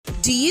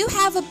Do you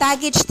have a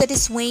baggage that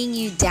is weighing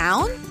you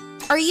down?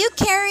 Are you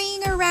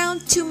carrying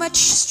around too much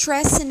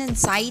stress and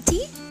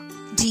anxiety?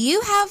 Do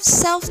you have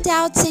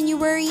self-doubts and you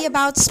worry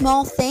about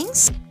small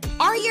things?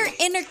 Are your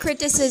inner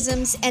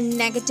criticisms and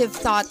negative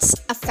thoughts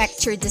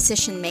affect your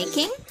decision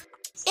making?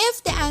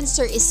 If the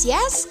answer is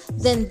yes,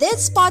 then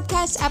this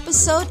podcast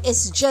episode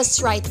is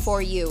just right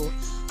for you.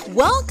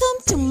 Welcome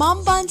to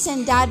Mom Buns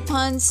and Dad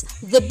Puns,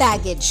 the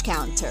Baggage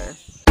Counter.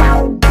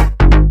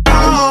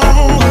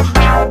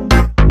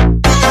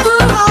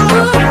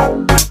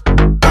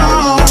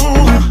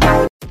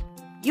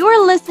 You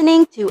are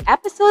listening to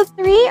episode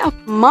 3 of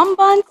Mom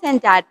Buns and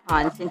Dad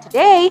Puns, and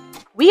today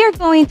we are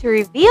going to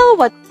reveal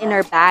what's in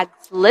our bags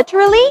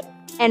literally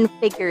and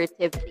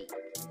figuratively.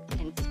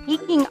 And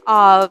speaking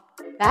of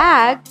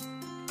bags,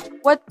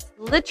 what's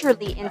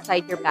literally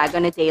inside your bag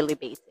on a daily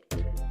basis?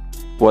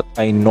 What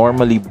I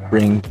normally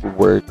bring to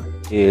work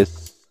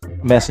is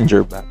a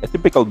messenger bag, a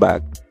typical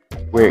bag,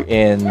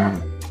 wherein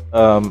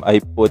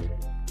I put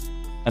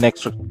an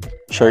extra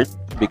shirt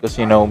because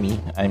you know me,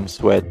 I'm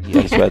sweaty,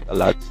 I sweat a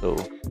lot, so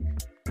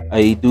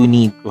I do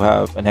need to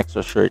have an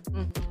extra shirt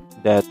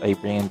that I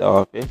bring in the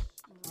office.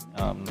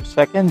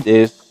 Second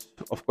is,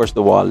 of course,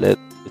 the wallet.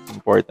 It's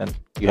important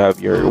you have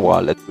your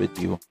wallet with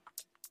you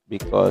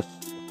because,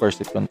 of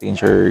course, it contains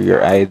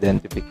your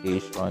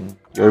identification,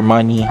 your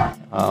money,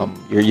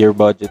 your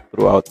budget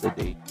throughout the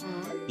day.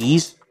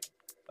 Keys,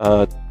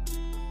 I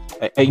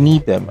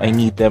need them. I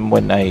need them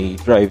when I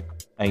drive.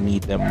 I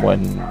need them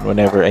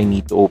whenever I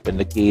need to open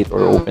the gate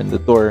or open the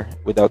door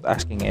without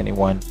asking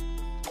anyone.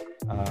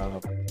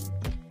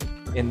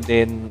 And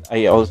then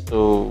I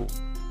also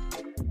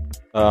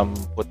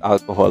put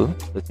alcohol.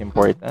 That's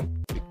important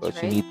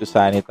because you need to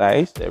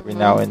sanitize every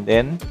now and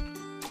then.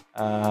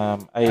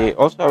 I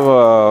also have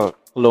a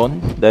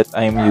cologne that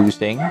I'm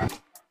using,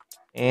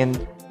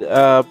 and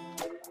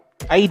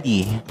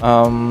ID.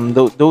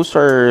 Those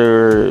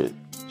are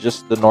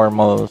just the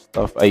normal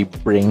stuff I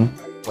bring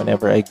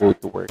whenever I go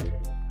to work.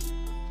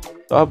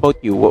 So how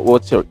about you?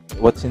 What's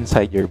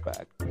inside your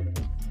bag?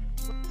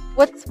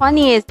 What's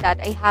funny is that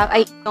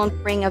I don't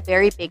bring a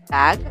very big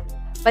bag,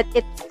 but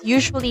it's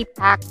usually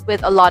packed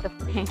with a lot of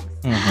things.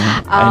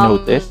 I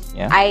noticed.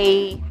 Yeah.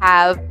 I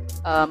have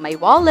my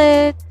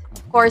wallet.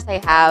 Of course, I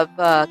have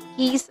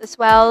keys as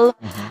well.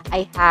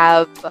 I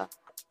have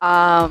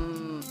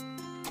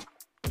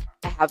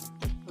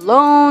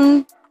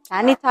cologne,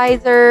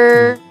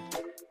 sanitizer.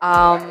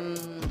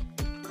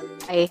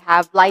 I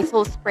have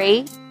Lysol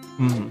spray.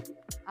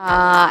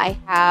 I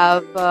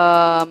have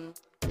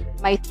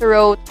my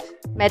throat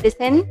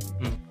medicine.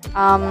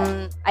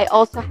 I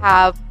also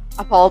have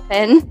a ball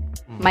pen,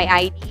 my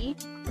ID,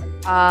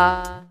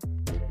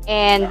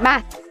 and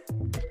masks.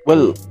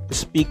 Well,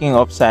 speaking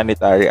of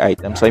sanitary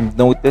items, I've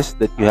noticed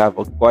that you have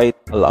quite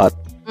a lot,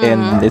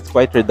 and it's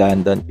quite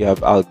redundant. You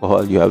have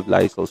alcohol, you have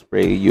Lysol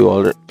spray, you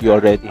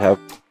already have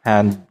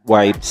hand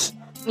wipes.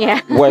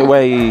 Yeah.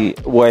 Why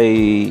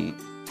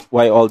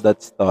all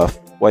that stuff?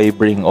 Why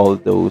bring all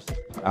those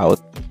out?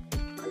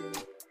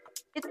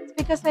 It's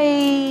because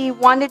I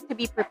wanted to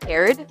be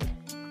prepared.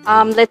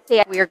 Let's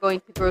say we are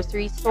going to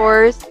grocery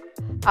stores.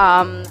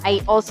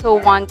 I also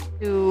want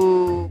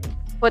to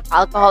put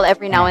alcohol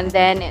every now and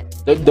then.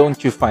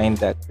 Don't you find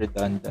that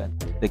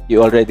redundant? Like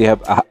you already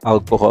have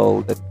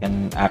alcohol that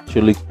can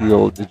actually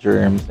kill the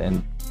germs,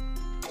 and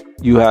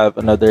you have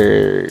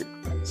another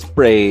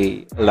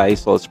spray,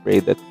 Lysol spray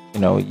that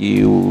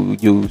you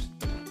use.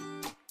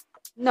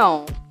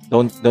 No.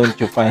 Don't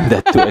you find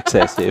that too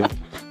excessive?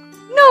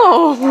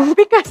 No,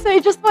 because I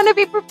just want to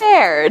be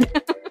prepared.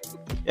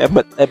 Yeah,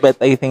 but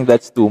I think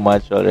that's too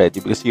much already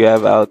because you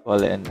have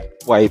alcohol and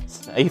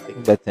wipes. I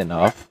think that's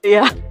enough.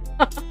 Yeah.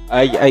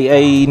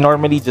 I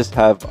normally just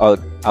have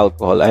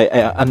alcohol. I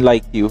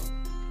unlike you,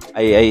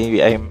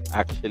 I'm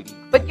actually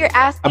but you're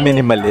asking a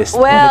minimalist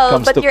when it well,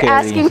 comes but to you're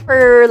carrying. asking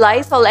for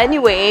Lysol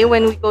anyway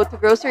when we go to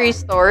grocery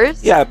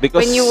stores. Yeah,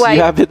 because when you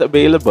have it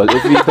available.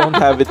 If you don't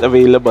have it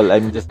available,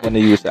 I'm just gonna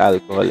use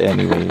alcohol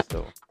anyway.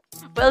 So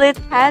well, it's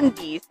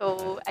handy.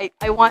 So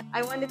I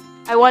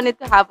wanted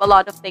to have a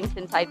lot of things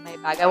inside my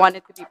bag. I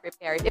wanted to be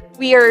prepared. If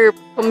we are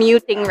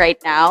commuting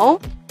right now,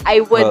 I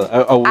would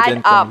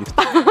add up.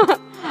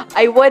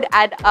 I would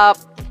add up.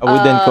 I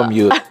wouldn't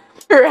commute.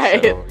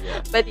 Right.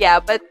 So, yeah.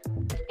 But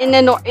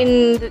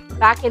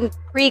back in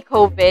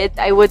pre-COVID,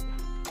 I would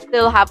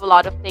still have a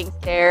lot of things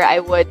there. I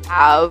would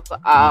have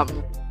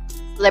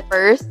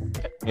slippers.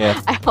 Yeah.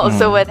 I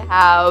also would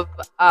have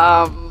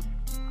an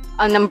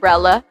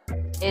umbrella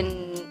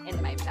in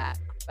my bag.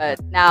 But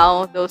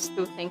now those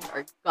two things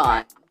are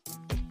gone.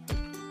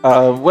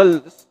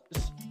 Well,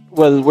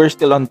 we're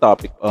still on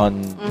topic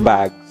on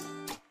bags.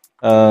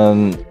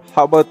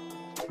 How about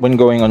when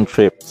going on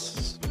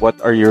trips? What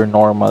are your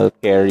normal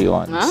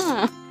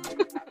carry-ons?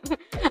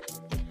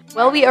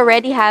 Well, we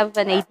already have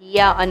an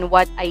idea on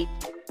what I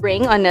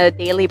bring on a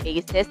daily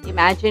basis.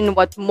 Imagine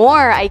what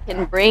more I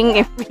can bring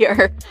if we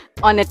are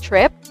on a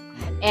trip.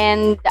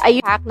 And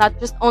I pack not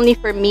just only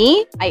for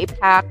me, I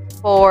pack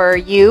for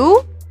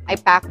you, I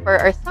pack for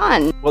our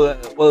son.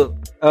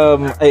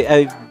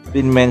 I've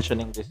been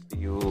mentioning this to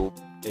you,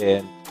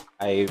 and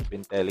I've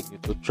been telling you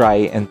to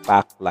try and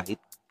pack light,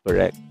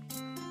 correct?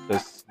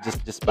 Because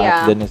just pack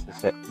Yeah, the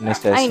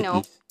I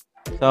know. necessities.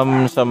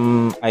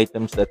 Some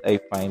items that I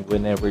find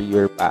whenever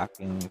you're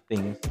packing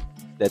things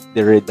that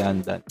they're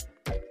redundant.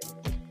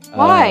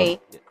 Why?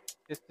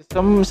 Just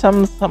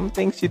some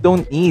things you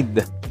don't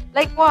need.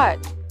 Like what?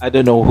 I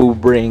don't know who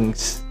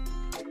brings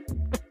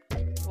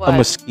a What?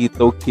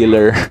 mosquito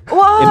killer in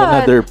What?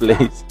 another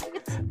place.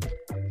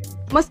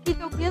 It's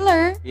mosquito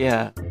killer.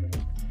 Yeah,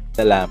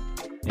 the lamp.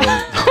 And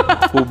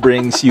who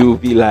brings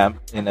UV lamp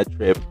in a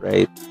trip,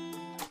 right?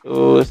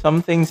 So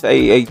some things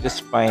I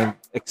just find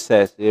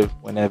excessive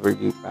whenever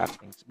you pack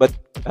things, but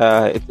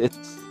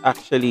it's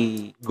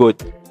actually good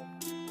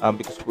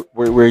because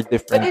we're But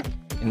different it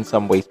in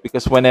some ways.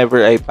 Because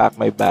whenever I pack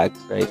my bags,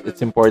 right,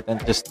 it's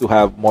important just to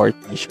have more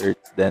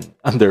t-shirts than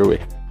underwear.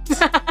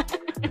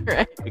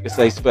 right. Because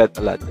I sweat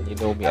a lot, and you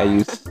know me, I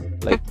use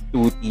like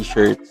 2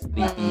 t-shirts,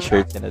 3 Mm.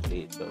 t-shirts in a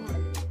day. So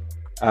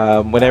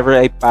whenever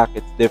I pack,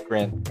 it's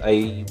different.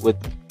 I would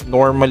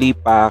normally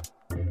pack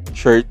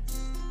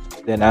shirts,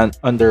 then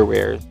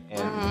underwears,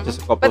 and Mhm. just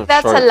a couple But of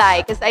that's a shorts.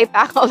 lie because I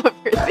pack all of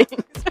your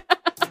things.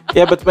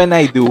 Yeah, but when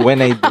I do,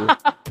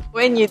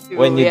 When you do,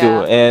 when you do,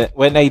 yeah. and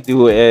when I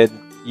do, and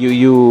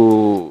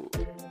you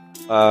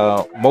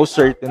most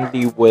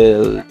certainly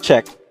will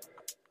check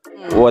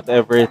Mm.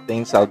 whatever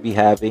things I'll be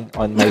having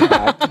on my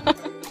bag,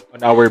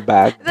 on our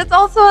bag. That's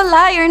also a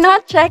lie. You're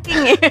not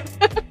checking it.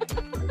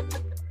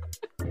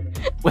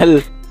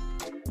 Well,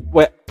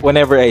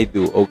 whenever I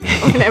do, okay.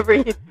 Whenever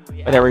you do,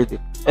 yeah. Whenever I do.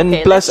 And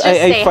Okay, plus, let's just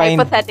say I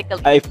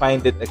hypothetically.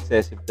 find it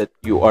excessive that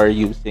you are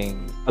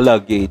using a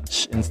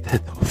luggage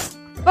instead of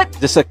But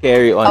just a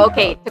carry-on.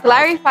 okay, to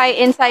clarify,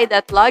 inside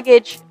that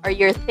luggage are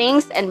your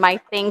things and my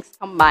things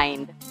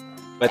combined,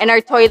 But- and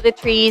our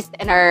toiletries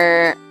and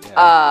our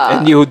Yeah.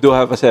 And you do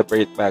have a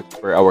separate bag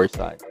for our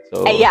son.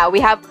 So yeah,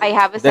 I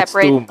have a that's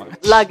separate too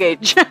much.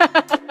 luggage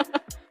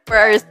for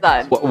our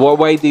son.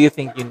 Why do you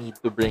think you need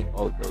to bring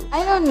all those?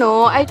 I don't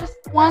know. I just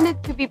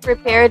wanted to be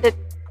prepared that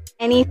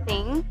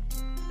anything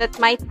that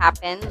might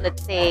happen.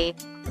 Let's say,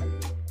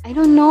 I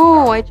don't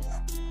know.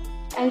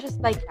 I'm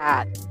just like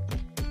that.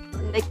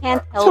 And I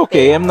can't It's help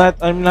okay. it. I'm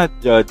not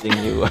judging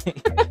you.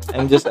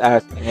 I'm just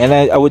asking, and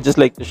I would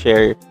just like to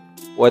share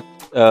what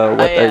are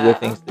the yeah.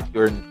 things that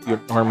you're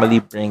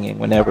normally bringing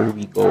whenever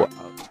we go out.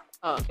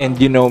 Oh, And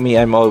you know me,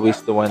 I'm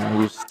always the one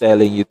who's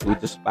telling you to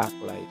just pack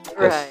light.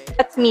 right.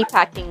 That's me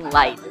packing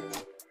light.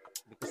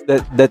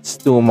 Because that's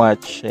too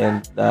much,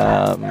 and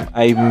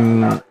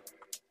I'm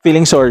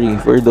feeling sorry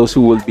for those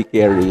who will be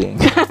carrying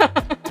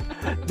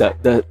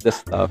the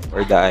stuff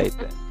or the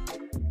item.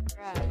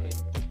 Right.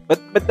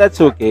 But that's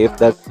okay if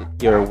that's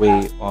your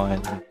way on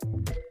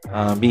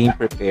being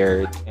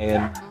prepared,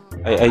 and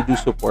I do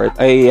support.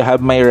 I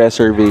have my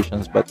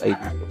reservations, but I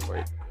do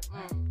support.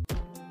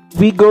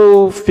 We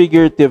go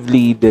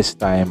figuratively this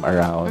time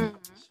around.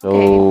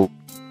 So,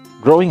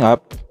 growing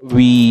up,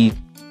 we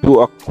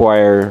do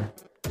acquire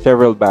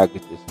several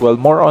baggages. Well,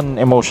 more on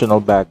emotional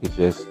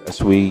baggages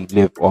as we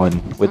live on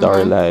with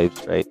our Mhm. lives,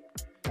 right?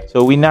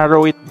 So, we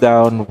narrow it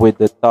down with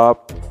the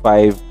top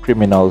 5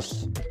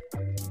 criminals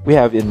we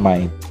have in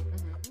mind.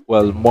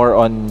 Well, more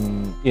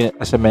on,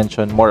 as I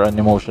mentioned, more on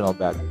emotional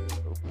baggage.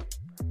 So,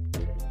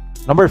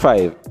 number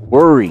 5,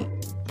 worry.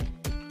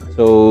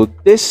 So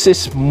this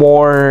is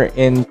more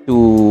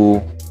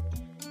into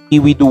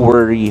we do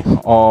worry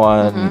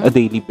on a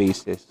daily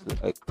basis.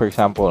 Like for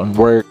example, on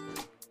work,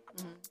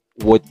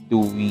 what do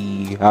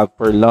we have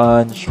for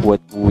lunch? What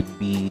would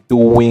be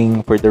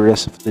doing for the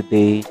rest of the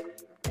day?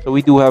 So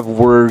we do have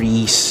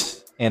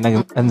worries and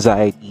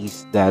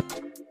anxieties that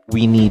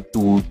we need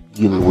to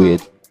deal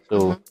with.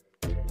 So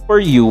for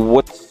you,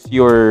 what's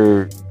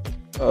your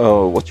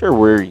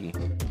worry?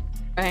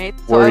 Right.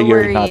 So I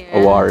Warrior, not a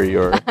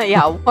warrior.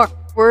 yeah,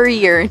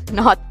 worrier,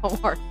 not a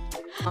war.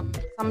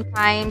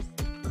 Sometimes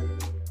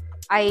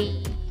I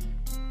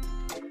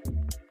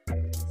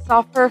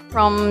suffer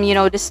from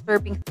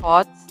disturbing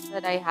thoughts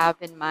that I have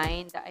in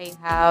mind. I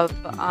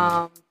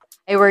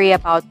worry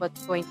about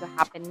what's going to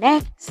happen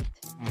next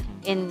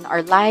in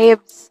our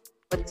lives,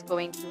 what's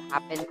going to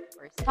happen to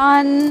our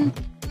son.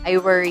 I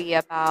worry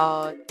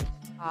about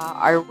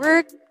our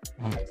work.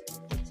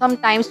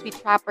 Sometimes we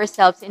trap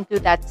ourselves into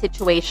that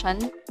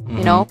situation.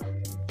 You know,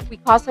 we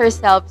cause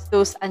ourselves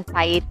those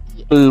anxiety.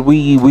 Well,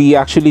 we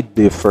actually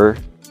differ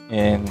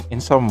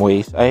in some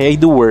ways. I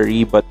do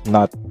worry, but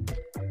not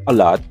a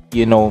lot.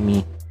 You know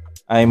me.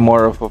 I'm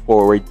more of a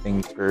forward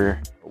thinker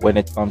when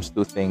it comes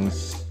to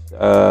things.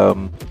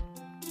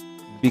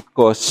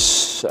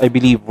 Because I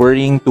believe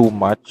worrying too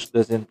much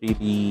doesn't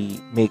really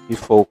make you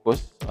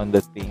focus on the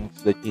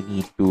things that you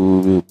need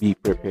to be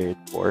prepared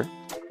for.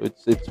 So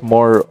it's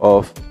more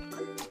of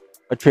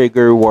a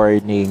trigger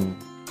warning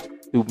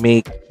to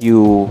make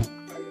you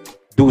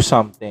do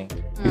something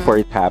before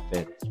it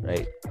happens,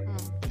 right?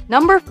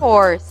 Number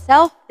 4,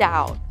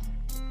 self-doubt.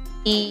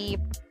 We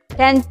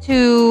tend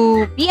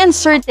to be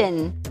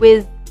uncertain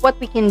with what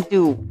we can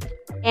do,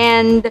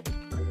 and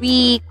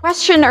we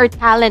question our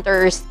talent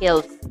or our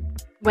skills.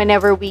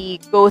 whenever we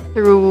go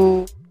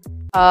through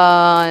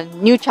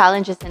new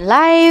challenges in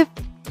life,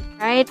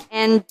 right?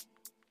 And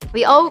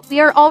we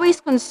are always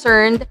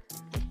concerned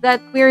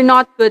that we're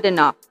not good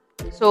enough.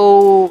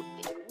 So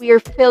we are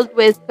filled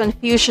with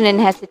confusion and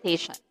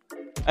hesitation.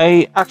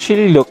 I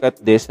actually look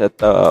at this at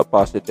a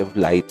positive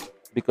light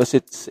because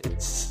it's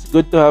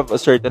good to have a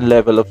certain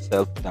level of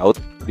self-doubt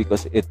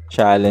because it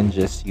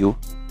challenges you,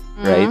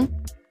 right?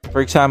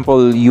 For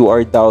example, you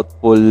are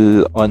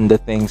doubtful on the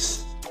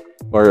things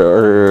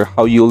or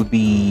how you'll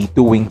be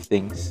doing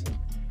things,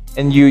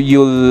 and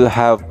you'll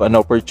have an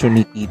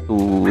opportunity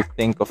to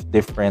think of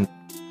different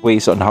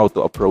ways on how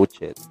to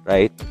approach it,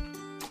 right?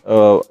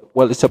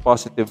 Well, it's a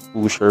positive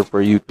pusher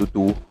for you to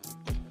do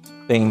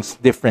things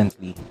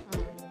differently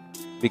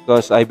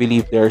because I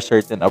believe there are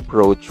certain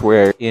approach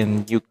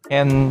wherein you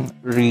can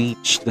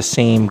reach the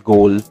same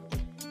goal,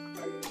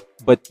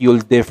 but you'll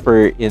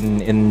differ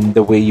in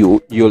the way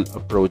you'll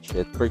approach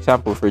it. For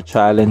example, for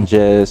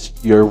challenges,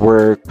 your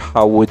work,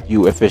 how would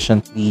you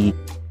efficiently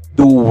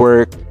do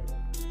work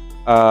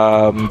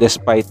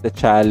despite the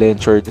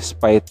challenge or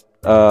despite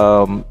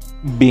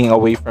being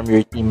away from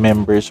your team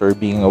members or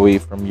being away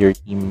from your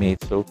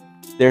teammates. So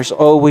there's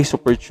always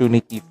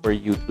opportunity for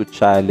you to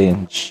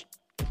challenge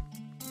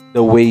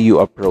the way you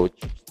approach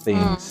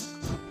things.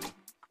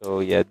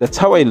 So yeah, that's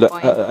how I look.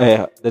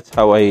 That's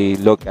how I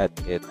look at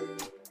it.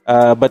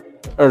 But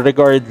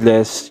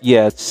regardless,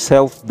 yeah,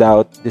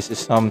 self-doubt. This is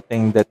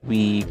something that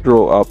we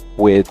grow up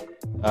with.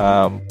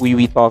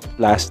 We talked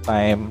last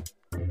time.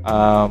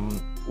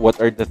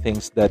 What are the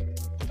things that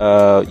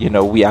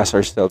we ask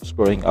ourselves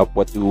growing up?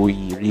 What do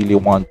we really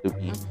want to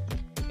be?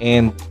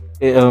 And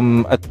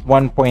at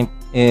one point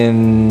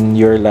in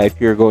your life,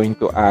 you're going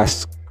to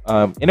ask.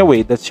 In a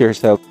way, that's your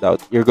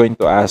self-doubt. You're going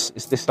to ask,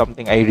 is this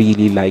something I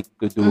really like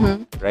to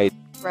do? Right?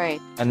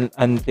 Right. And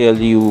until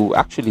you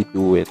actually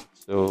do it.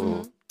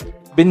 So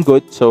it's been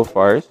good so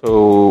far.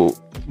 So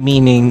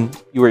meaning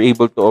you were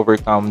able to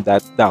overcome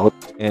that doubt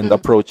and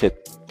approach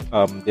it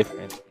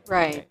differently.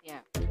 Right.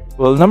 Yeah.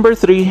 Well, number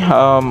 3,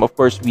 of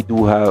course, we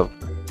do have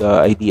the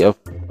idea of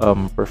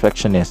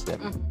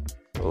perfectionism.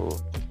 So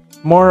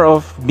more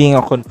of being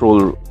a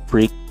control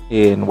freak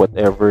in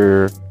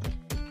whatever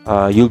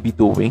you'll be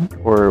doing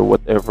or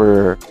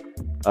whatever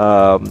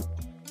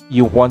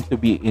you want to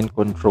be in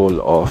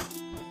control of.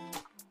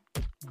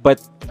 But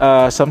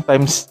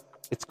sometimes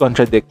it's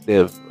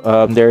contradictive.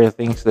 There are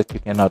things that you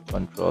cannot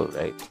control,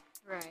 right?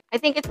 Right. I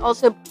think it's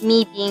also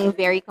me being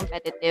very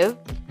competitive.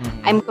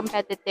 I'm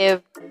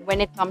competitive when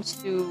it comes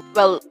to,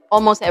 well,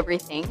 almost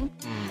everything.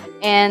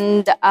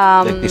 And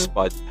like this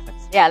podcast.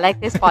 Yeah, like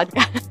this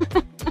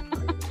podcast.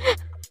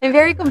 I'm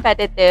very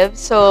competitive,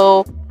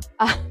 so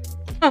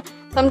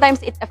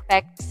sometimes it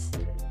affects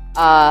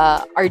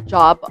our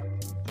job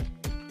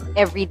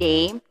every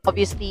day.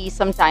 Obviously,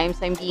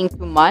 sometimes I'm being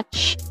too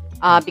much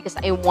because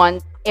I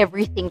want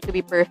everything to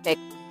be perfect,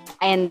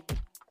 and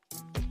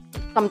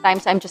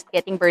sometimes I'm just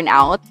getting burnt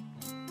out,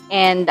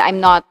 and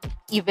I'm not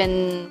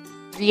even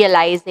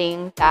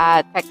realizing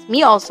that affects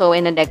me also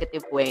in a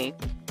negative way.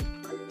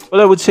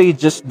 Well, I would say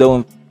just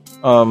don't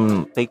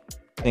take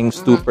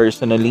things too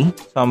personally.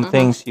 Some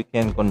things you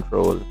can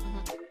control.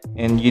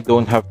 And you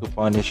don't have to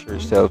punish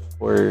yourself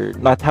for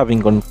not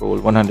having control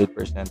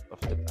 100% of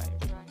the time.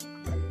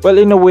 Well,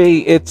 in a way,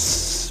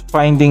 it's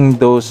finding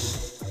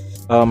those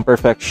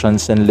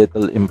perfections and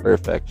little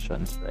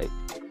imperfections, right?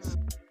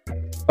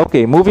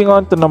 Okay, moving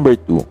on to number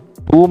 2.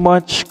 Too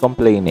much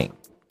complaining.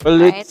 Well,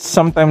 Right.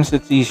 sometimes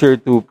it's easier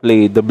to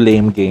play the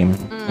blame game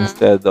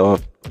instead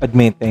of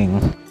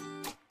admitting.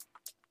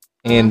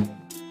 And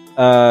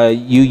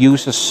you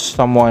use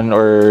someone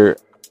or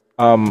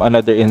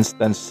another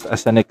instance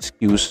as an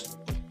excuse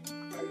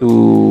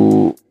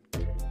to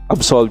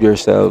absolve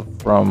yourself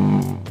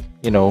from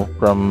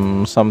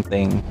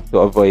something, to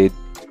avoid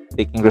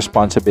taking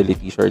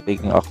responsibilities or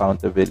taking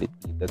accountability.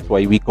 That's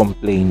why we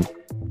complain.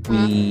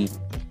 We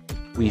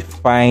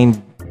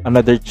find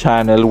another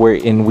channel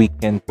wherein we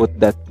can put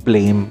that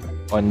blame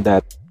on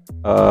that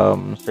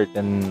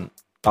certain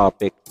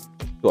topic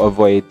to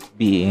avoid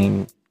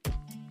being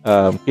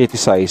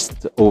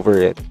criticized over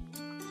it.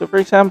 So for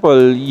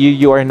example,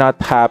 you are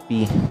not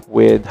happy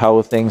with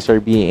how things are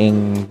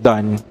being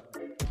done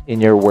in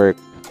your work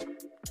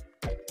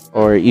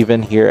or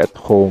even here at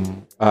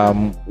home.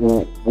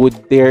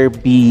 Would there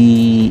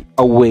be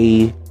a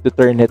way to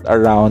turn it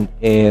around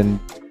and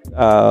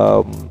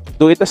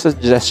do it as a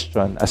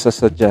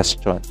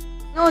suggestion?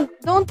 No,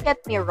 don't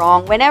get me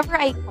wrong. Whenever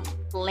I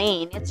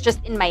complain, it's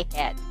just in my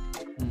head.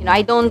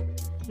 I don't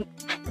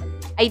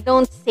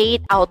say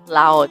it out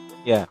loud.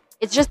 Yeah.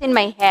 It's just in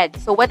my head.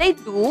 So what I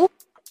do,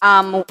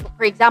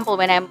 for example,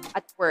 when I'm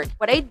at work,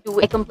 what I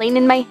do, I complain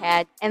in my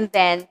head, and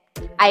then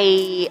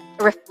I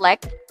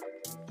reflect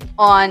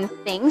on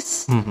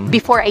things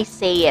before I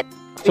say it.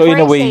 So in Before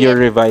a I way, say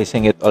you're it,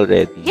 revising it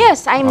already.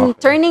 yes, I'm Okay.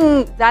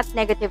 turning that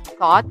negative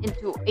thought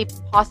into a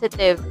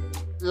positive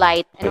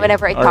light, and Okay.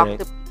 whenever I talk Alright.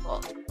 to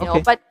people,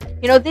 Okay. But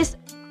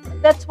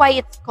that's why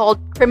it's called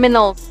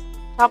criminals.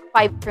 Top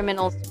 5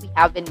 criminals we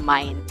have in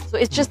mind. So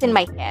it's just in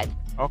my head.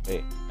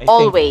 Okay.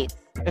 Always.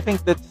 I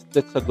think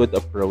that's a good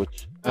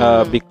approach.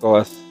 Mm.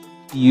 Because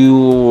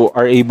you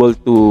are able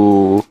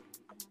to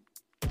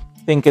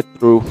think it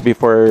through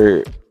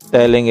before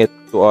telling it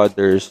to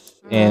others,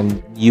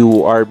 and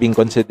you are being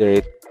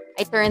considerate.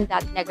 I turned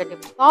that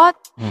negative thought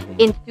Mhm.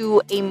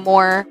 into a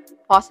more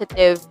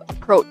positive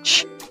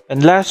approach.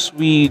 And last,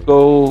 we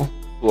go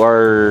to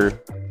our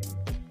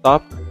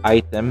top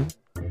item,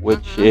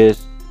 which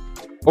is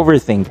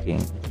overthinking.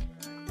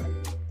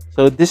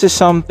 So this is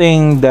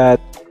something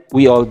that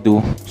we all do.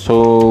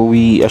 So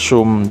we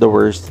assume the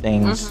worst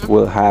things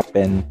will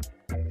happen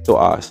to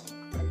us.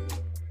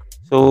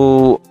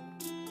 So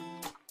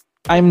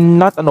I'm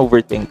not an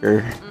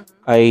overthinker.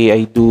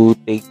 I do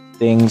take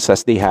things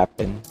as they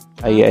happen.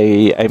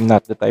 I'm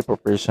not the type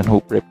of person who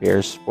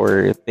prepares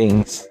for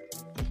things.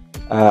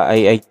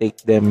 I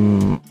take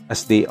them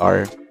as they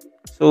are.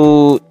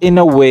 So in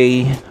a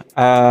way,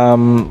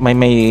 my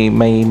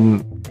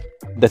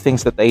the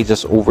things that I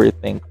just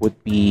overthink would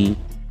be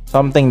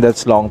something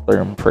that's long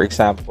term. For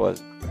example,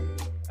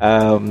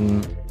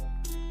 um,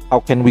 how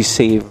can we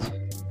save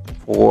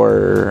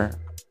for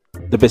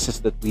the business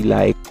that we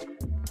like?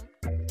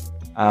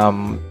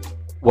 um,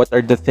 what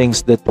are the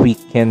things that we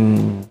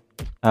can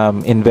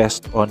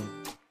invest on,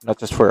 not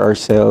just for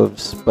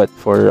ourselves but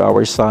for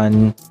our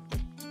son?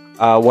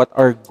 What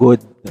are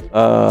good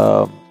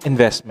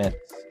investments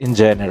in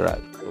general?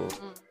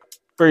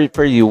 So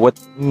for you, what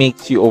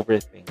makes you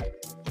overthink?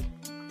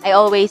 I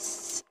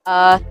always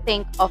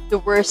think of the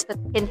worst that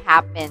can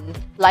happen.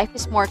 Life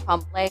is more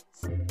complex.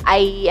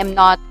 I am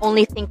not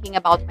only thinking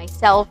about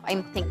myself,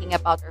 I'm thinking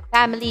about our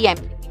family, I'm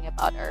thinking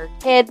about our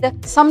kid.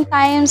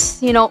 Sometimes,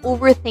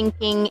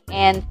 overthinking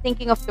and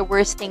thinking of the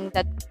worst thing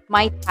that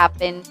might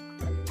happen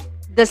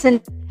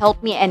doesn't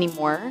help me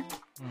anymore.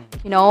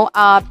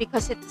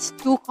 Because it's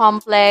too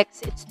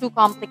complex, it's too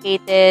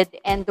complicated,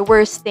 and the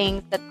worst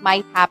things that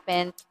might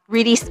happen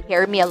really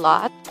scare me a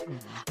lot.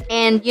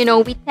 And,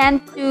 we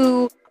tend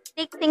to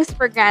take things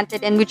for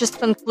granted and we just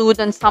conclude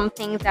on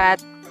something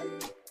that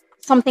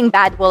something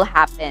bad will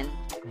happen.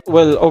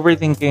 Well,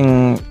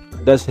 overthinking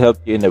does help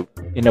you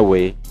in a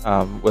way.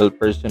 Well,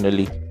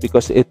 personally,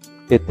 because it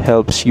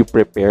helps you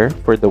prepare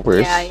for the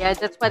worst. Yeah,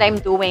 that's what I'm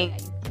doing.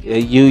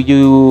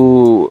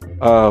 You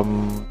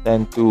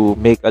tend to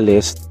make a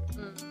list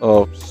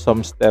of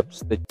some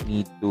steps that you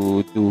need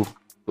to do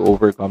to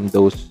overcome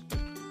those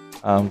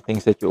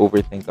things that you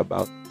overthink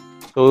about.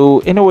 So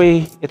in a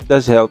way, it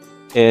does help,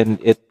 and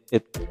it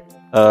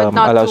But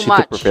not allows too you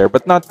to much. prepare,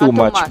 but not too Not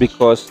too much, much.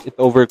 because it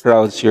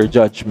overcrowds your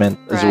judgment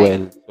as Right.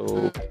 well. So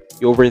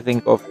you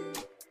overthink of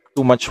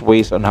too much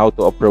ways on how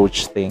to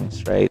approach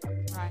things, right?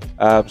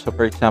 Right. So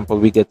for example,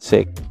 we get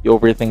sick. You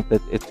overthink that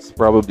it's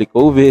probably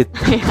COVID.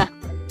 Yeah.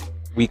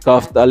 We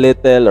coughed a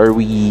little, or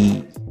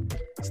we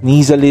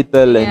sneeze a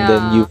little, and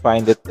then you Yeah.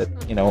 find it that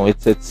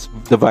it's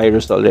the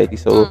virus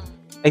already. So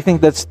I think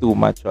that's too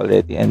much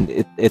already, and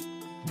it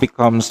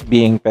becomes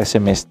being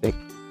pessimistic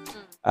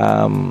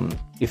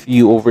if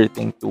you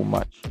overthink too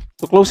much.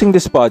 So closing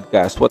this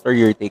podcast, what are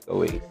your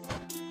takeaways?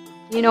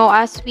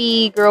 As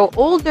we grow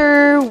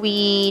older,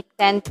 we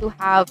tend to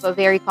have a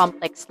very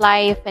complex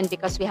life. And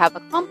because we have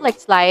a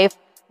complex life,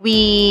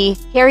 we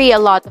carry a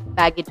lot of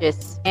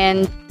baggages.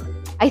 And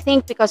I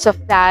think because of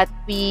that,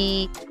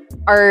 we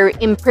are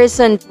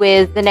imprisoned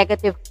with the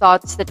negative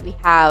thoughts that we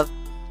have.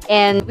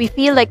 And we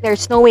feel like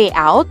there's no way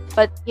out.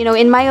 But,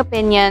 in my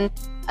opinion,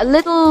 a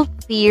little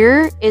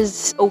fear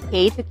is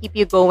okay to keep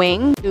you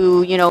going,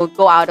 to,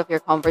 go out of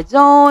your comfort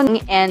zone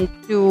and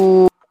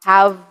to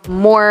have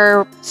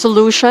more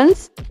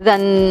solutions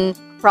than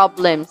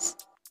problems.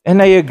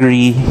 And I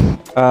agree.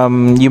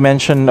 You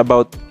mentioned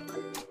about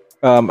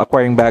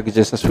acquiring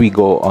baggages as we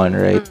go on,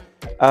 right?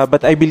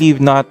 But I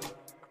believe not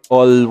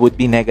all would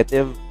be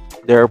negative.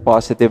 There are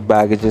positive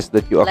baggages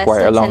that you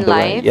acquire Lessons along in the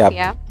way. life, Yeah,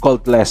 yeah.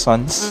 called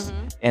lessons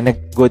and a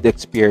good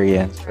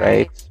experience,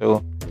 right?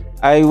 So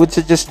I would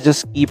suggest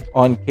just keep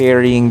on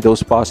carrying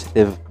those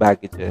positive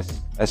baggages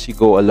as you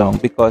go along,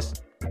 because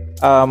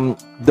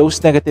those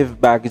negative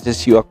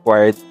baggages you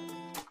acquired,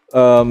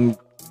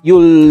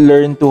 you'll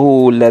learn to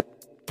let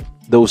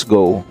those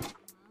go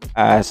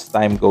as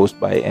time goes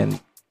by, and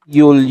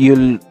you'll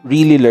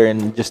really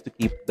learn just to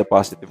keep the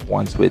positive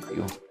ones with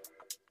you.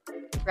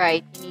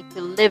 Right. You need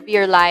to live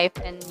your life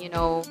and,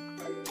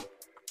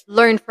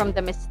 learn from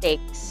the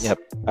mistakes. Yep,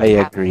 I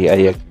Yeah. agree.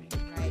 I agree.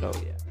 Right. So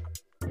yeah.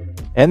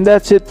 And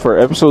that's it for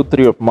episode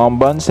 3 of Mom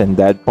Buns and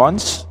Dad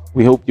Puns.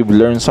 We hope you've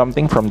learned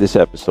something from this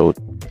episode.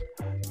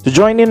 To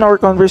join in our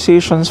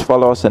conversations,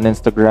 follow us on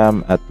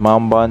Instagram at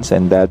Mom Buns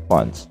and Dad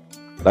Puns.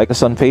 Like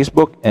us on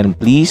Facebook, and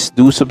please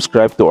do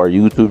subscribe to our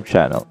YouTube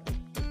channel.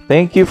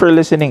 Thank you for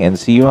listening, and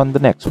see you on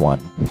the next one.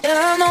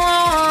 Yeah, I know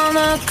I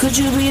wanna, could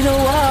you be the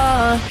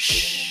one?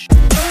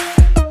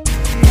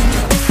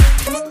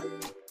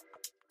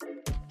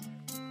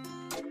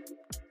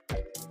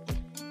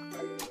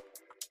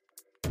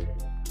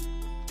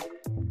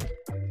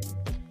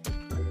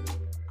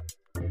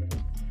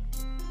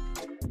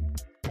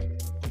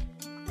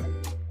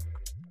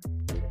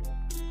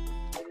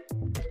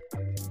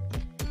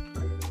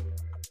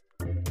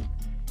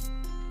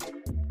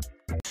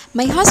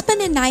 My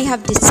husband and I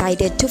have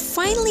decided to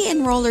finally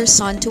enroll our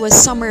son to a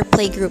summer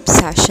playgroup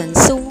session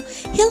so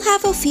he'll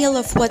have a feel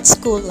of what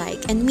school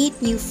like and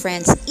meet new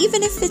friends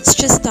even if it's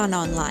just done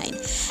online.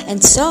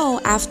 And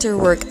so after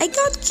work I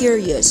got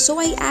curious, so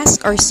I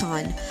asked our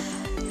son,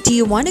 "Do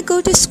you want to go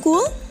to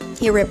school?"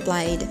 He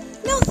replied,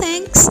 "No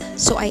thanks."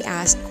 So I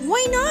asked,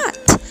 "Why not?"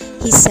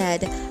 He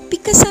said,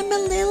 "Because I'm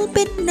a little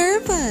bit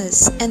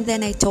nervous." And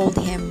then I told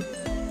him,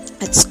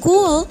 "At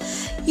school,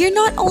 you're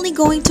not only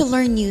going to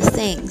learn new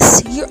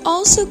things, you're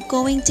also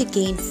going to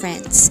gain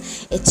friends.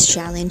 It's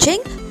challenging,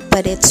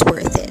 but it's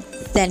worth it."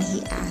 Then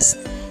he asked,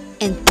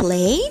 "And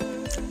play?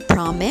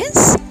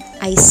 Promise?"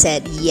 I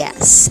said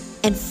yes.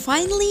 And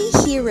finally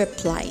he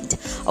replied,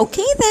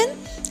 "Okay then,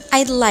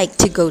 I'd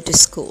like to go to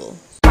school."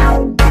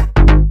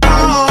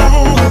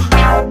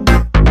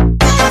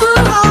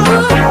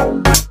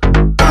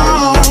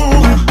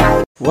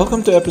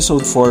 Welcome to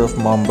episode 4 of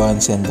Mom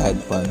Buns and Dad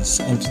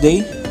Buns. And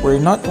today, we're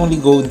not only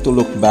going to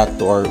look back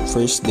to our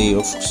first day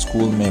of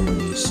school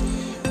memories,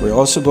 we're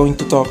also going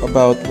to talk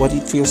about what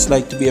it feels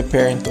like to be a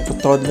parent of a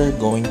toddler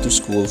going to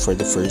school for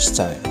the first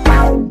time.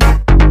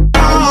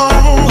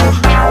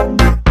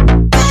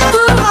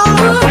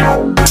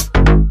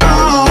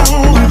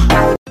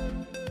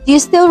 Do you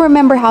still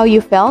remember how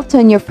you felt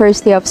on your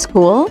first day of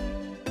school?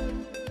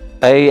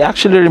 I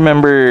actually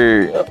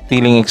remember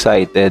feeling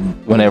excited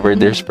whenever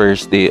there's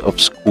first day of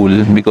school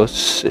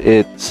because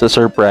it's a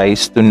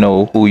surprise to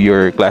know who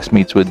your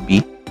classmates would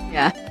be.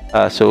 Yeah.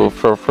 So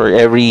for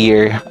every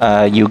year,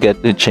 you get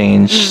to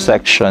change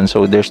section,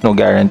 so there's no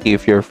guarantee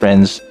if your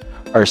friends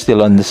are still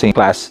on the same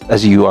class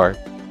as you are.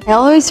 I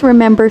always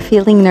remember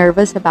feeling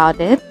nervous about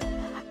it.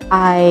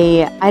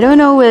 I don't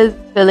know, with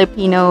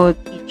Filipino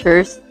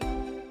teachers,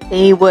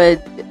 they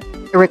would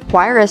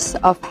require us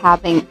of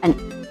having an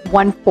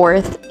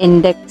 1/4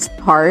 index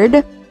card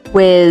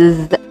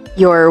with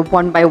your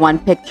 1x1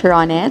 picture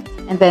on it,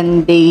 and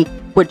then they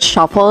would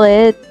shuffle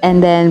it and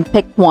then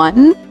pick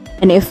one,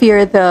 and if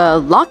you're the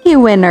lucky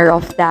winner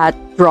of that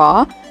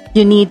draw,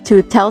 you need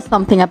to tell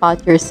something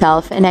about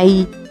yourself. And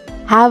I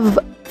have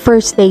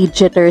first day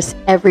jitters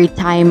every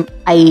time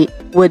I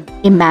would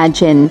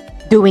imagine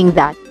doing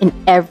that in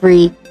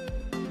every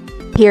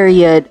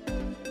period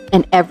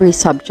and every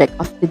subject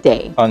of the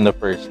day On the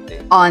first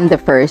day. on the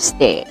first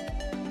day.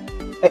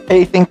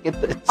 I think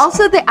it's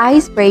Also, the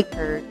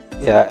icebreaker.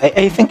 yeah.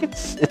 I think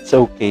it's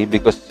okay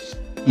because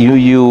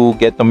you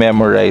get to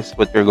memorize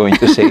what you're going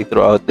to say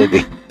throughout the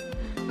day.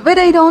 But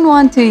I don't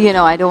want to,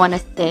 I don't want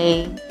to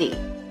say the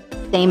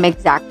same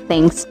exact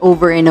things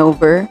over and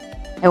over.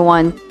 I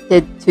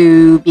wanted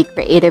to be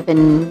creative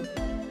in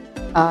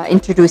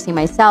introducing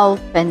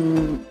myself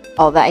and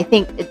all that. I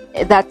think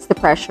that's the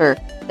pressure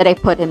that I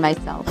put in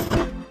myself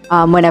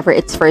whenever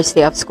it's first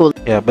day of school.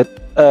 Yeah, but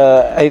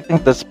I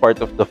think that's part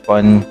of the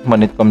fun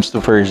when it comes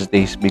to first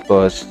days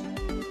because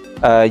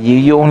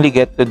you only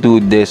get to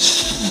do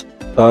this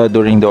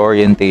during the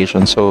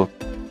orientation. So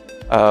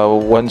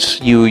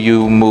once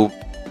you move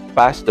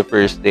past the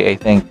first day, I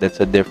think that's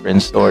a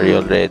different story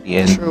already,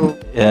 and True.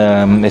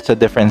 it's a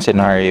different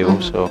scenario.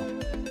 So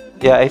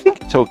yeah, I think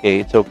it's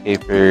okay. It's okay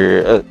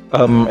for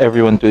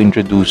everyone to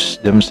introduce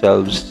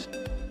themselves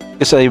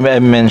because I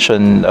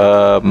mentioned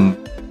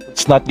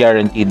it's not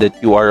guaranteed that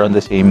you are on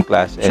the same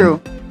class. True.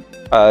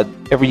 And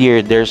every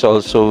year there's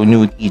also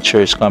new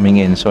teachers coming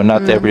in, so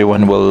not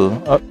everyone will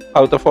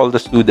out of all the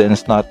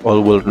students, not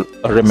all will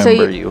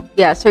remember you.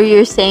 Yeah, so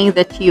you're saying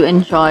that you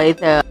enjoy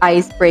the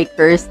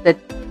icebreakers that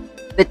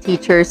the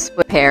teachers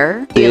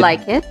prepare. Do you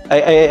like it?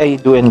 I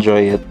do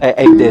enjoy it.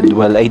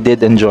 I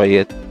did enjoy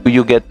it.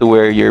 You get to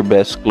wear your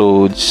best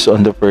clothes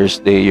on the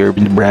first day, your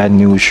brand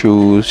new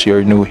shoes,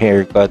 your new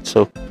haircut.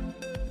 So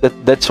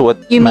that's what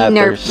You mean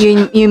matters.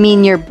 you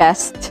mean your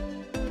best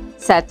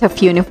set of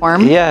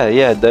uniform?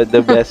 Yeah,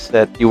 the best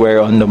that you wear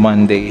on the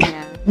Monday. Yeah.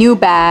 New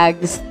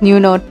bags, new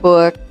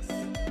notebooks.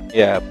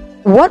 Yeah.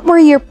 What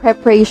were your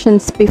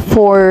preparations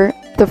before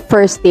the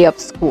first day of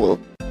school?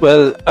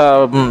 Well,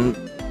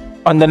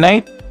 on the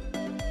night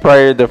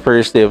prior the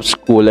first day of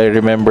school, I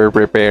remember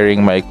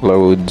preparing my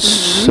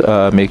clothes,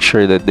 make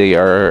sure that they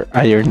are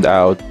ironed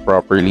out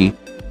properly.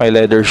 My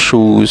leather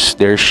shoes,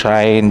 they're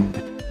shined,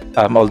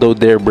 although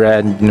they're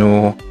brand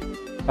new.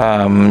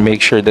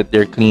 Make sure that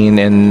they're clean,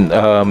 and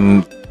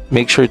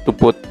make sure to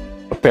put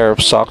a pair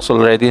of socks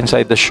already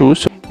inside the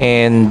shoes.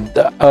 And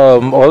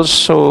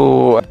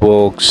also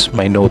books,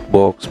 my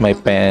notebooks, my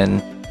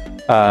pen.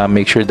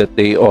 Make sure that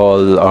they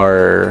all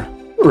are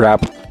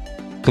wrapped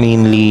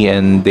cleanly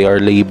and they are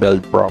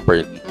labeled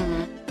properly.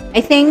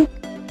 I think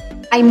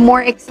I'm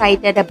more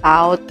excited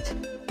about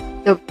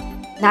the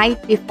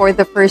night before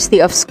the first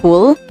day of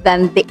school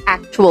than the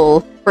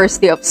actual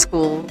first day of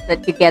school,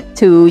 that you get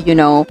to,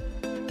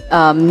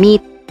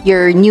 meet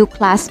your new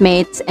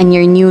classmates and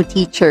your new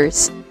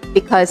teachers,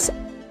 because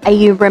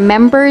I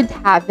remembered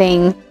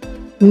having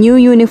new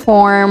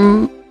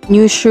uniform,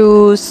 new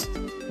shoes,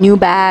 new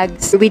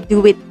bags. We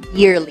do it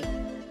yearly.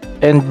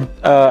 And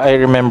I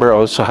remember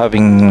also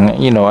having,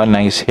 a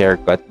nice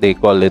haircut. They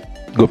call it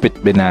gupit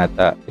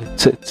binata.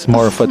 It's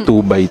more of a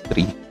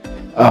 2x3.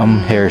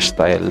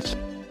 hairstyles.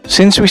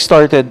 Since we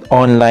started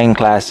online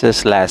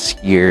classes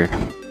last year,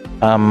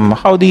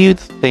 how do you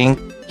think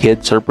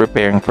kids are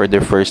preparing for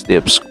their first day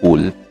of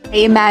school?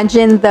 I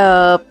imagine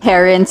the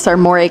parents are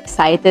more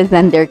excited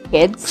than their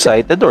kids.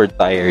 Excited or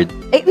tired?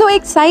 No,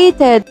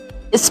 excited.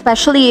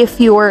 Especially if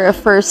you're a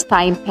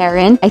first-time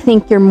parent, I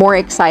think you're more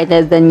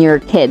excited than your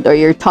kid or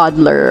your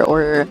toddler,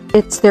 or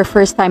it's their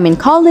first time in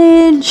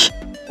college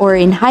or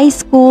in high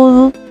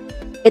school.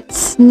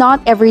 It's not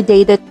every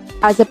day that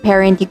as a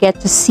parent you get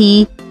to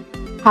see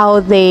how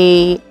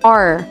they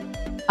are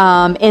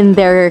in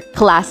their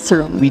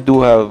classroom. We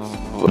do have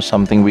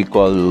something we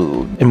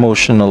call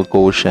emotional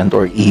quotient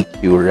or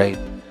EQ, right?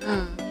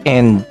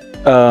 And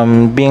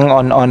being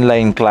on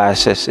online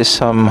classes is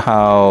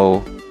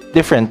somehow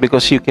different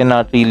because you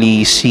cannot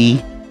really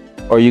see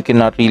or you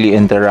cannot really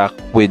interact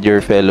with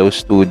your fellow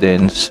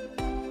students.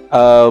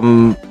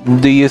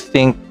 Do you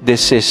think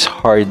this is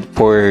hard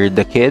for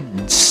the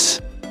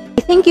kids?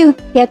 I think you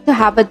get to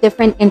have a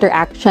different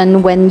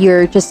interaction when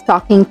you're just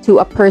talking to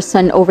a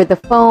person over the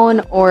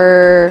phone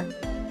or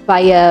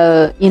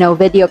via,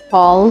 video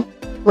call,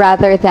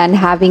 rather than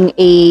having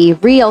a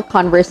real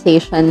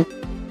conversation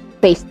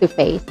face to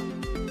face.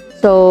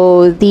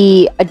 So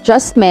the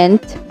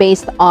adjustment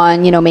based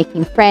on,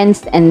 making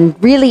friends and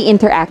really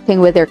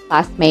interacting with their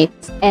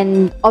classmates,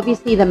 and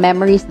obviously the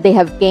memories they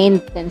have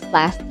gained since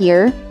last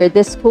year or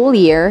this school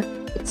year,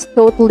 it's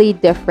totally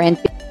different.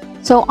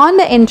 So on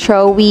the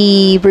intro,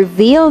 we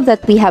revealed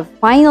that we have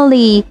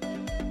finally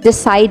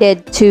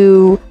decided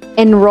to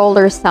enroll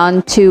our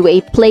son to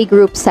a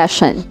playgroup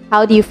session.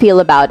 How do you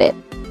feel about it?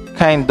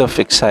 Kind of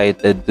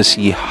excited to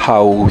see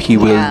how he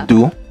will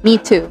do. Me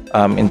too.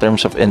 In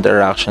terms of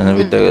interaction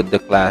with the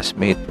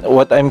classmate.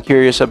 What I'm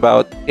curious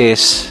about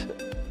is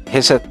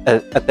his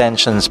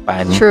attention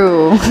span.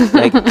 True.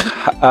 Like,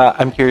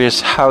 I'm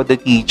curious how the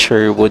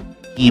teacher would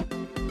keep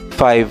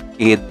 5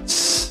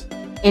 kids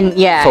in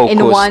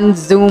focused. one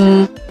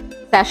Zoom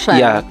session.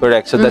 Yeah,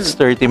 correct. So that's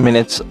 30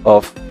 minutes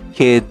of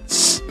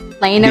kids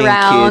playing being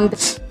around,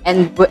 kids.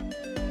 and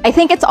I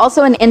think it's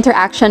also an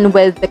interaction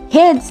with the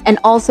kids and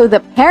also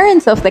the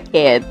parents of the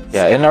kids.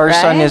 Yeah, and our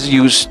son right? is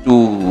used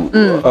to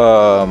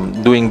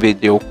doing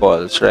video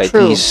calls, right?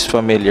 True. He's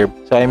familiar.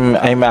 So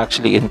I'm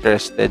actually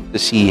interested to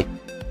see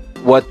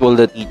what will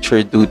the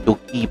teacher do to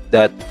keep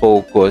that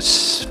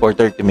focus for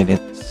 30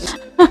 minutes,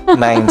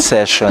 9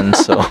 sessions.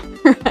 So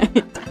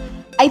Right.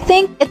 I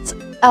think it's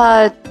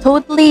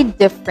totally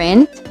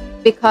different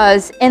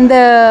because in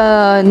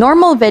the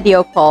normal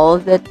video call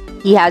that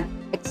he had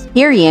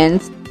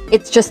experienced,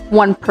 it's just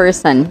one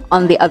person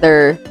on the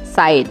other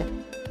side,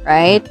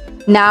 right?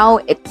 Now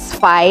it's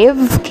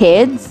 4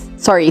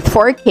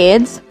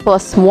 kids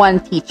plus 1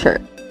 teacher.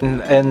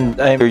 and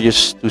I'm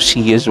curious to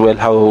see as well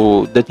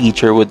how the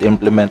teacher would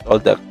implement all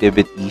the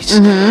activities.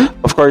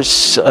 Of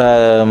course,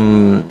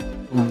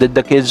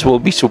 the kids will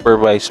be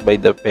supervised by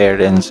the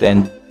parents,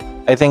 and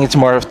I think it's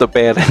more of the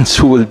parents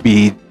who will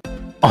be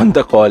on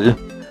the call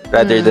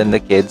rather than the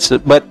kids.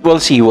 But we'll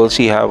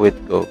see how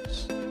it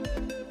goes.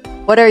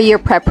 What are your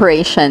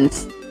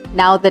preparations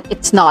now that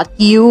it's not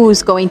you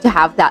who's going to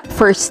have that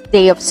first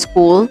day of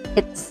school?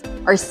 It's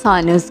our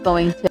son who's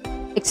going to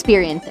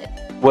experience it.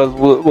 Well,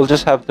 we'll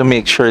just have to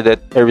make sure that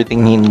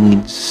everything he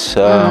needs,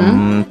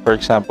 for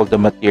example, the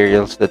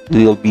materials that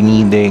we'll be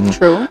needing,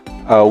 True.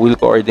 We'll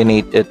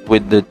coordinate it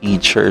with the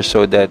teacher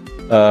so that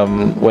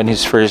when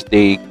his first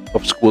day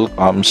of school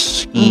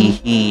comes,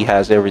 he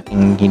has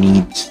everything he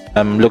needs.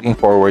 I'm looking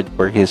forward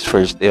for his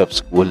first day of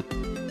school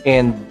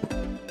and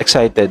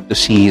excited to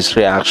see his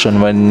reaction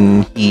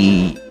when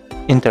he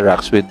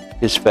interacts with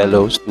his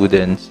fellow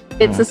students.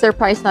 It's a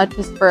surprise not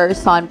just for our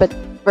son, but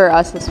for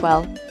us as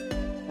well.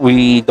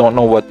 We don't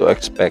know what to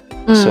expect.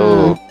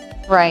 So,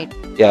 Right.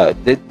 yeah,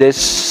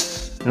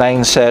 this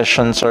 9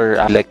 sessions are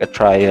like a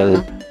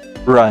trial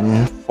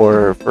run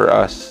for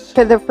us.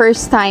 For the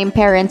first time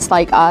parents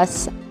like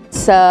us,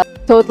 it's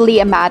totally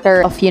a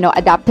matter of,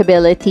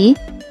 adaptability.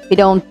 We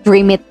don't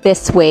dream it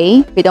this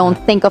way. We don't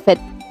think of it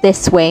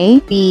this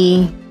way.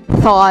 We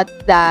thought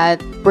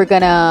that we're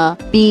gonna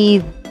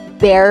be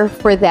there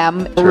for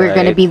them. We're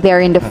gonna be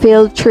there in the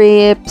field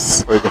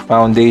trips, For the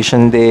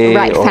foundation day,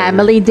 right? or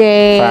Family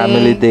day.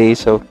 family day.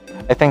 So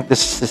I think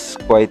this is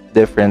quite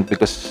different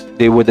because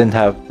they wouldn't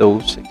have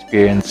those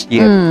experience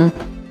yet.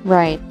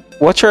 Right.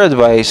 What's your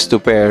advice to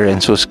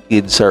parents whose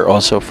kids are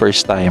also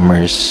first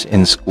timers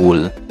in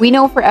school? We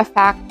know for a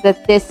fact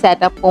that this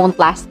setup won't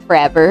last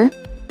forever.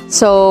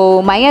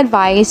 So my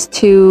advice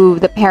to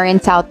the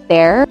parents out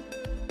there,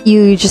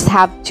 you just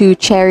have to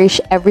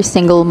cherish every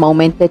single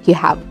moment that you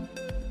have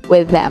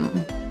with them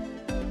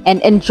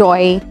and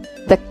enjoy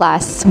the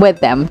class with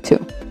them too.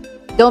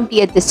 Don't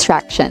be a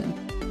distraction.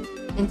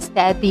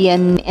 Instead, be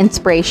an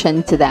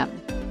inspiration to them.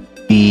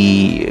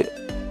 Be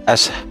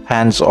as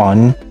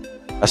hands-on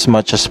as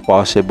much as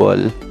possible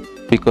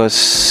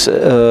because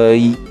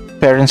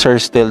parents are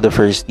still the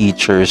first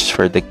teachers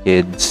for the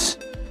kids,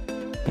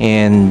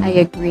 and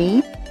I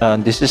agree.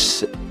 this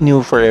is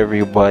new for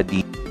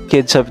everybody.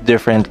 kids have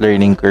different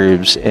learning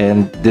curves,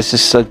 and this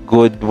is a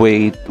good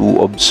way to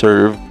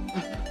observe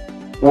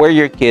where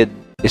your kid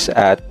is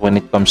at when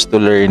it comes to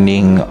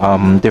learning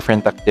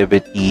different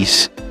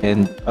activities.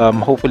 And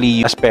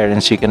hopefully, as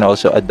parents, you can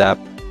also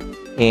adapt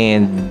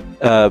and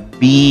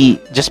be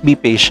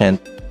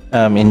patient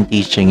in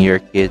teaching your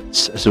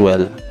kids as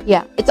well.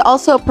 Yeah, it's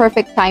also a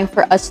perfect time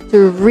for us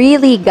to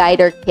really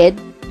guide our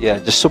kids. Yeah,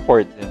 just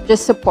support them.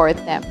 Just support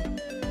them.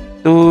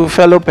 To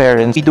fellow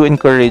parents, we do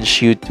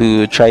encourage you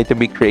to try to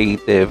be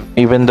creative,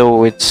 even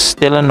though it's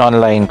still an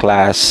online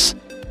class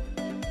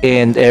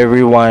and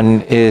everyone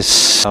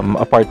is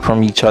apart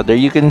from each other.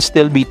 You can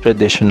still be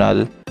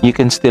traditional. You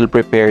can still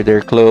prepare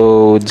their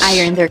clothes,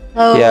 Iron their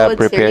clothes, yeah,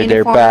 prepare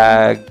their uniform.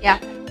 bag, Yeah.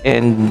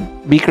 and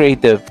be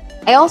creative.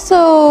 I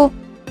also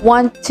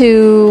want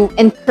to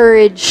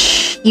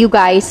encourage you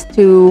guys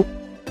to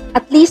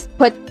at least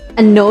put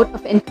a note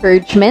of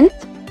encouragement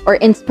or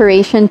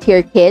inspiration to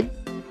your kids,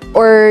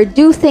 or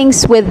do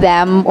things with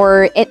them,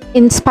 or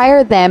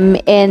inspire them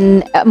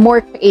in a more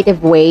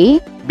creative way.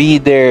 Be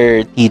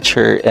their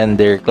teacher and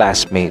their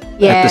classmate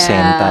at the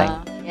same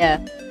time. Yeah.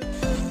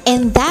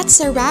 And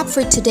that's a wrap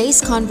for today's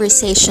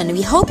conversation.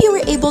 We hope you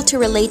were able to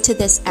relate to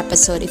this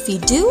episode. If you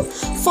do,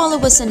 follow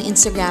us on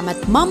Instagram at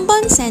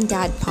Mombuns and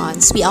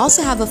Dadpons. We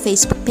also have a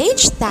Facebook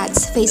page.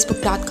 That's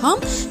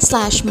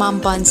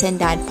facebook.com/Mombuns and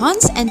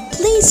Dadpons. And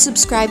please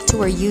subscribe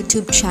to our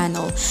YouTube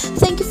channel.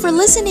 Thank you for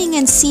listening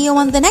and see you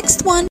on the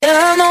next one. Yeah,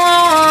 I know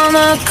I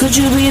wanna, could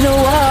you be the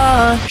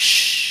one?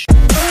 Shh.